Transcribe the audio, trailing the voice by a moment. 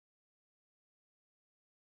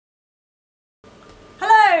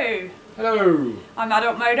Hello! I'm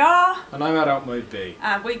Adult Mode R. And I'm Adult Mode B.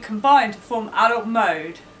 And we combine to form Adult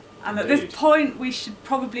Mode. And Indeed. at this point we should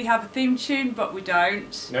probably have a theme tune, but we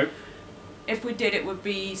don't. Nope. If we did, it would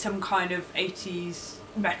be some kind of 80s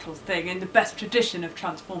metal thing in the best tradition of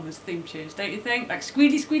Transformers theme tunes, don't you think? Like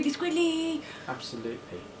squealy, squealy, squealy!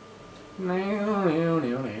 Absolutely.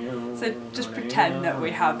 So just pretend that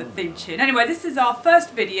we have a theme tune. Anyway, this is our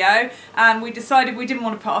first video and we decided we didn't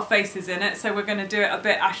want to put our faces in it, so we're going to do it a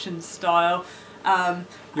bit Ashen style.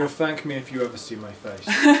 You'll thank me if you ever see my face.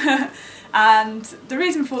 And the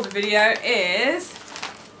reason for the video is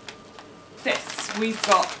this. We've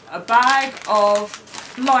got a bag of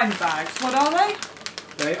Blindbags. What are they?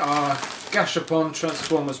 They are Gacha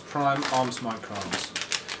Transformers Prime Arms Microns.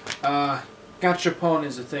 Gacha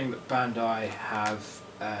is a thing that Bandai have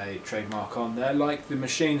a trademark on. They're like the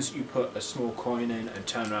machines you put a small coin in and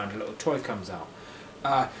turn around and a little toy comes out.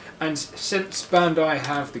 And since Bandai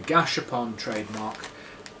have the Gacha trademark,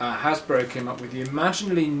 Hasbro came up with the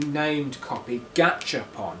imaginally named copy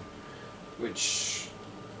Gachapon, which,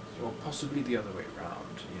 or possibly the other way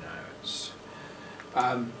around, you know. It's,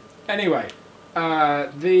 anyway,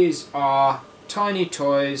 these are tiny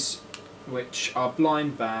toys which are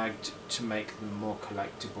blind bagged to make them more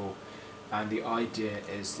collectible, and the idea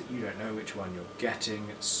is that you don't know which one you're getting,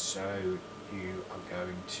 so you are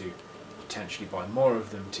going to potentially buy more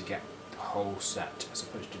of them to get the whole set as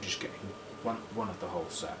opposed to just getting one of the whole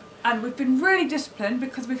set. And we've been really disciplined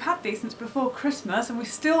because we've had these since before Christmas and we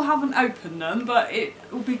still haven't opened them, but it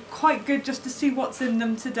will be quite good just to see what's in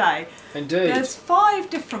them today. Indeed. There's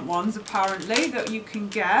 5 different ones apparently that you can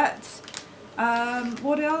get.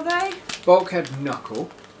 What are they? Bulkhead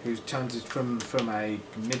Knuckle, who turns it from a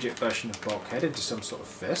midget version of Bulkhead into some sort of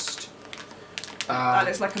fist. That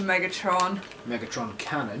looks like a Megatron. Megatron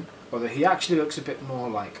Cannon, although he actually looks a bit more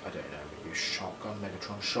like, I don't know, maybe a shotgun.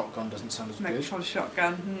 Megatron Shotgun doesn't sound as good. Megatron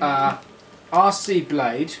Shotgun. RC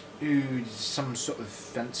Blade, who's some sort of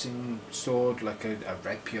fencing sword, like a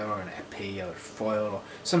rapier or an épée or a foil or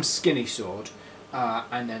some skinny sword,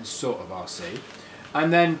 and then sort of RC.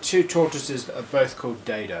 And then 2 tortoises that are both called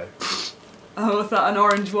Dado. Oh, was that an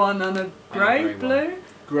orange one and a grey, blue?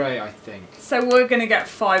 Grey, I think. So we're going to get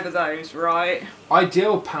 5 of those, right?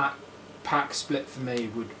 Ideal pack split for me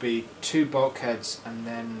would be 2 bulkheads and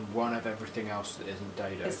then 1 of everything else that isn't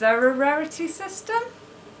Dado. Is there a rarity system?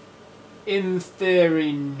 In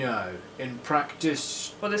theory, no. In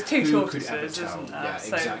practice, well, there's 2 tortoises, isn't there? Yeah,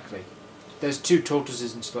 so exactly. There's 2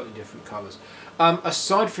 tortoises in slightly different colours.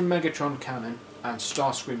 Aside from Megatron Cannon and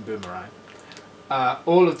Starscream Boomerang,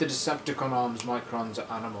 all of the Decepticon Arms Microns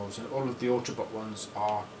are animals, and all of the Autobot ones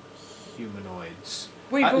are humanoids.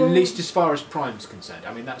 At least as far as Prime's concerned.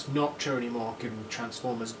 I mean, that's not true anymore given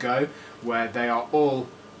Transformers Go, where they are all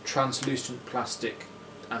translucent plastic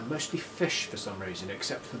and mostly fish for some reason,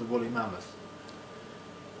 except for the woolly mammoth.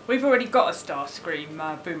 We've already got a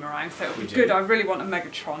Starscream Boomerang, so it'll be good. I really want a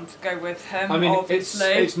Megatron to go with him, I mean, obviously.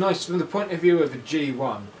 It's nice from the point of view of a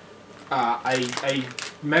G1. A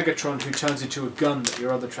Megatron who turns into a gun that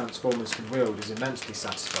your other Transformers can wield is immensely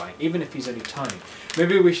satisfying, even if he's only tiny.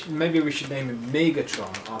 Maybe we should name him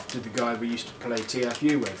Megatron after the guy we used to play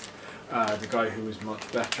TFU with, the guy who was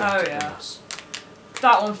much better at it than us.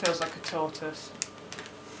 That one feels like a tortoise.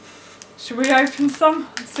 Should we open some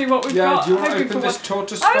and see what we've got? Yeah, do you want to open this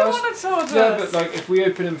tortoise first? I don't want a tortoise! Yeah, but like if we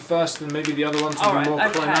open him first, then maybe the other ones will be more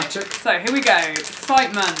climatic. So here we go.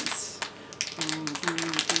 Excitement.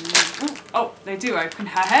 Oh, they do open.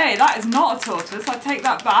 Hey, that is not a tortoise. I take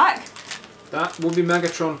that back. That will be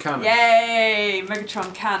Megatron Cannon. Yay!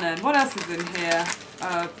 Megatron Cannon. What else is in here?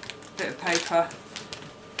 Bit of paper.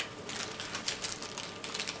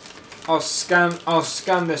 I'll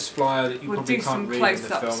scan this flyer that you probably can't read in the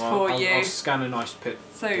film. I'll scan a nice picture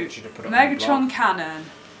to put it on the blog. Megatron Cannon.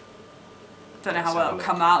 Don't know how well it'll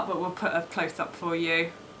come out, but we'll put a close-up for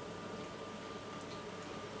you.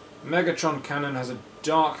 Megatron Cannon has a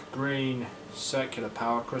dark green circular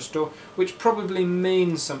power crystal, which probably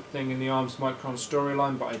means something in the Arms Micron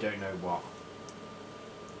storyline, but I don't know what.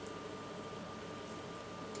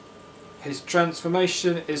 His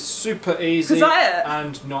transformation is super easy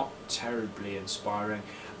and not terribly inspiring.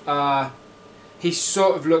 He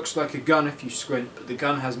sort of looks like a gun if you squint, but the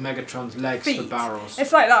gun has Megatron's legs for barrels.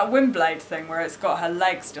 It's like that Windblade thing where it's got her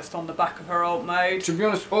legs just on the back of her alt mode. To be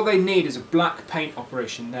honest, all they need is a black paint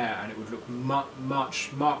operation there and it would look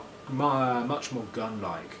much more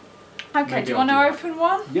gun-like. Okay, maybe do you want to open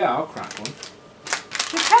one? Yeah, I'll crack one.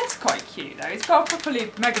 His head's quite cute though. He's got a properly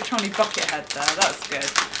Megatron-y bucket head there. That's good.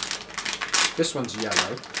 This one's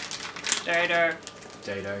yellow. Dado.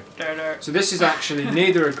 Dado. Dodo. So this is actually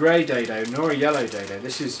neither a grey Dado nor a yellow Dado.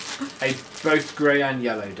 This is a both grey and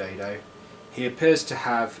yellow Dado. He appears to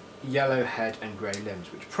have yellow head and grey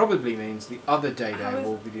limbs, which probably means the other Dado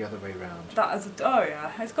will be the other way round. That is oh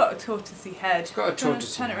yeah, it's got a tortoisey head. It's got a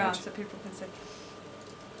tortoisey head. Turn it around so people can see.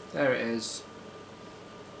 There it is.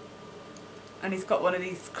 And he's got one of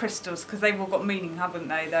these crystals, because they've all got meaning, haven't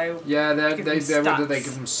they? Yeah, they're whether they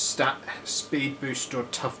give stats. them speed boost or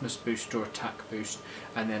toughness boost or attack boost,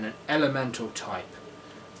 and then an elemental type,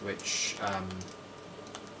 which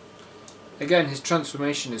again his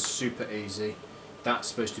transformation is super easy. That's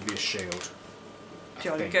supposed to be a shield.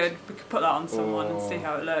 Jolly good. We could put that on someone and see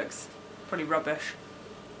how it looks. Probably rubbish.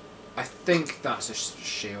 I think that's a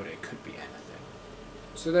shield. It could be anything.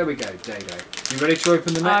 So there we go, Dado. You ready to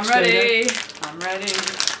open the next? I'm ready. Dado? I'm ready.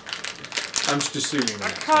 I'm just assuming. I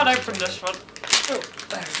can't open this one. Oh,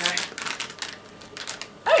 there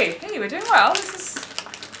we go. Hey, we're doing well. This is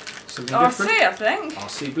Something RC, different? I think.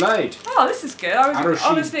 RC Blade. Oh, this is good. I was Arashi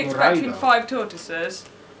honestly expecting Boraido. 5 tortoises.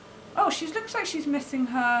 Oh, she looks like she's missing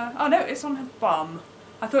her... Oh, no, it's on her bum.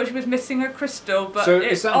 I thought she was missing her crystal, but so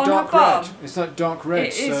it's is that on dark her bum. red? It's that dark red.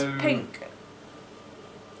 It is pink.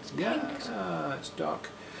 It's Yeah, pink. it's dark.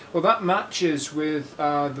 Well, that matches with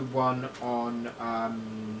the one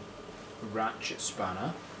on Ratchet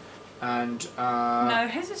Spanner, and No,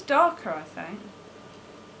 his is darker, I think.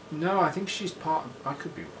 no, I think she's part of. I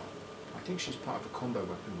could be wrong. I think she's part of a combo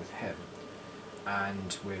weapon with him,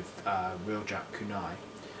 and with Wheeljack Kunai,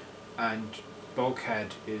 and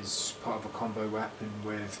Bulkhead is part of a combo weapon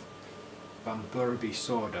with Bamburbi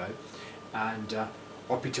Sordo, and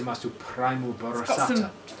Opitamasu Primal It's got some Borosata,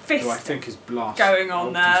 fist who I think is blast going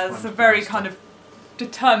on there. It's a very kind of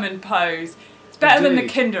determined pose. It's better than the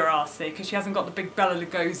Indeed. Kinder RC because she hasn't got the big Bela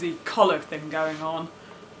Lugosi collar thing going on.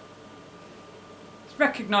 It's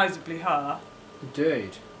recognisably her.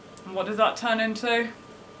 Indeed. And what does that turn into?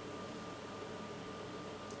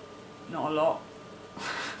 Not a lot.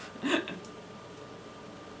 I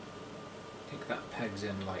think that pegs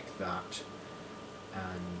in like that,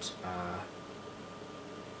 and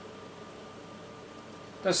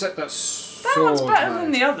that's it. That's That one's sword better mode.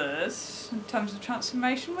 than the others in terms of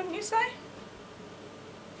transformation, wouldn't you say?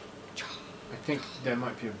 I think there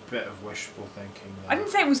might be a bit of wishful thinking there. I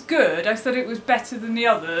didn't say it was good, I said it was better than the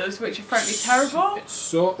others, which are frankly terrible. It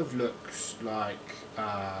sort of looks like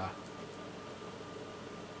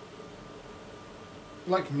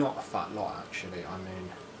not a fat lot actually. I mean,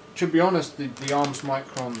 to be honest, the arms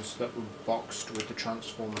Microns that were boxed with the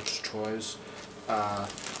Transformer Destroyers,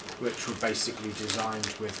 which were basically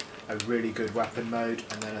designed with a really good weapon mode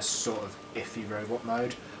and then a sort of iffy robot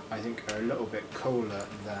mode, I think are a little bit cooler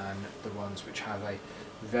than the ones which have a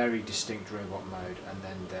very distinct robot mode and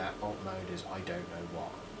then their alt mode is I don't know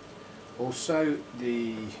what. Also,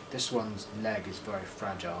 this one's leg is very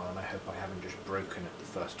fragile and I hope I haven't just broken it the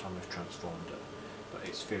first time I've transformed it, but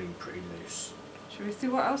it's feeling pretty loose. Should we see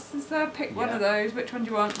what else is there? Pick one Yeah. of those. Which one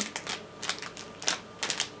do you want?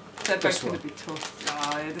 They're This both going one. to be tortoise.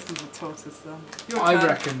 Oh, yeah, this is a tortoise then. Your I turn.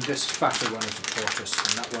 reckon this fatter one is a tortoise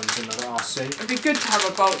and that one's another RC. It'd be good to have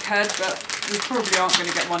a bulkhead, but we probably aren't going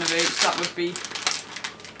to get one of each. That would be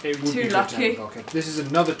It would too be good to have a lucky. bulkhead. This is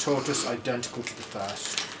another tortoise identical to the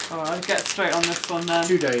first. Oh, I'll get straight on this one then.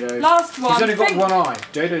 2 Dados. Last one. He's only got Think- one eye.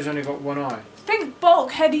 Dado's only got one eye. Think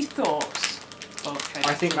bulkheady thoughts. Bulkheady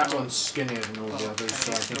I think that thoughts. one's skinnier than all the others,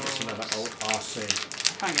 so I think it's another old RC.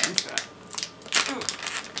 I can't get into it.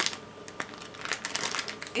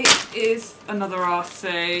 It is another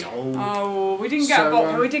RC. Oh. We didn't get a So,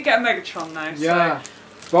 bulkhead. We did get a Megatron though. Yeah,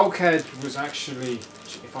 Bulkhead was actually,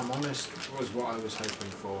 if I'm honest, was what I was hoping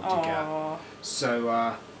for So. to get. Oh.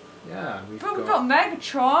 So, yeah, we've But we've got got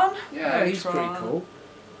Megatron. yeah, he's pretty Megatron. cool.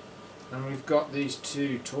 And we've got these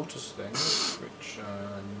 2 tortoise things, which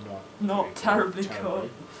are Not very terribly cool.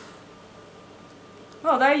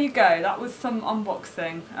 Well, there you go. That was some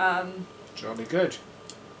unboxing. Jolly good.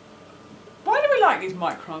 Why do we like these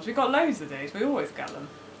Microns? We've got loads of these. We always get them.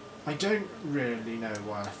 I don't really know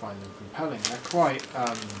why I find them compelling. They're quite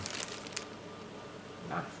naff,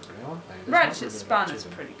 really, aren't they? There's not Ratchet really a lot Spanner's to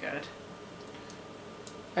them. pretty good.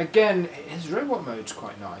 Again, his robot mode's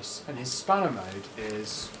quite nice, and his spanner mode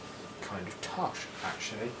is kind of tosh,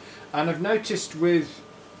 actually. And I've noticed with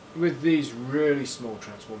these really small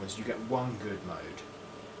transformers, you get one good mode,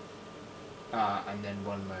 and then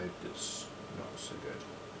one mode that's not so good.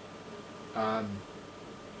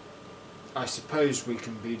 I suppose we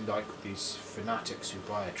can be like these fanatics who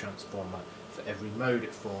buy a transformer for every mode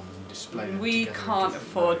it forms and display them We together in can't different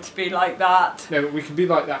afford modes. to be like that. No, but we can be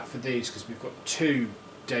like that for these because we've got 2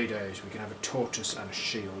 Dados. We can have a tortoise and a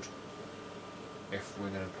shield. if we're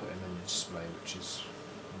going to put him in the display, which is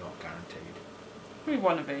not guaranteed. Maybe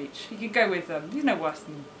one of each. You could go with them. He's no worse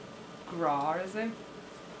than Gra, is he?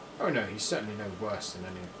 Oh no, he's certainly no worse than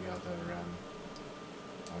any of the other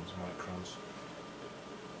arms Microns.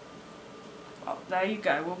 Well, there you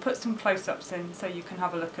go. We'll put some close-ups in so you can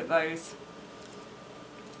have a look at those.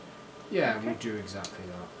 Yeah, we'll do exactly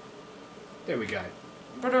that. There we go.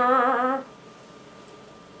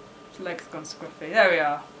 His leg's gone scruffy. There we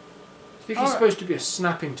are. I think he's supposed to be a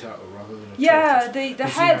snapping turtle rather than a tortoise. Yeah, the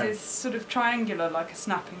head is sort of triangular like a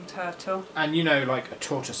snapping turtle. And you know, like a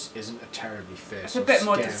tortoise isn't a terribly fierce It's a bit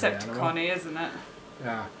more Decepticon-y, Decepticon-y, isn't it?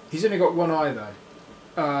 Yeah. He's only got one eye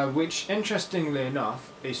though. Which, interestingly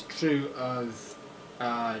enough, is true of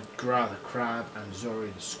Gra the Crab and Zori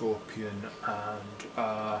the Scorpion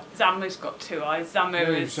and... Zamu's got 2 eyes.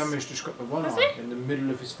 Zamu's just got the one eye in the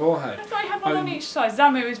middle of his forehead. I thought he had one on each side.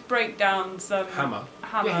 Zamu is Breakdown's hammer.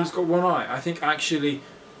 Yeah, he's got one eye. I think actually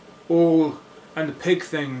all... And the pig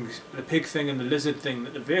thing and the lizard thing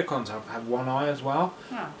that the Veercons have one eye as well.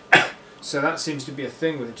 Oh. So that seems to be a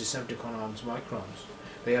thing with the Decepticon arms Microns.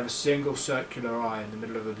 They have a single circular eye in the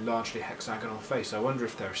middle of a largely hexagonal face. I wonder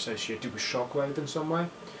if they're associated with Shockwave in some way.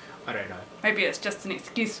 I don't know. Maybe it's just an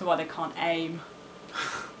excuse for why they can't aim.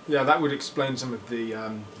 Yeah, that would explain some of the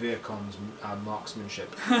Veercon's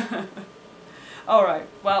marksmanship. Alright,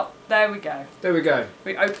 well, there we go. There we go.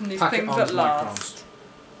 We open these Packet things arms at last. Microns.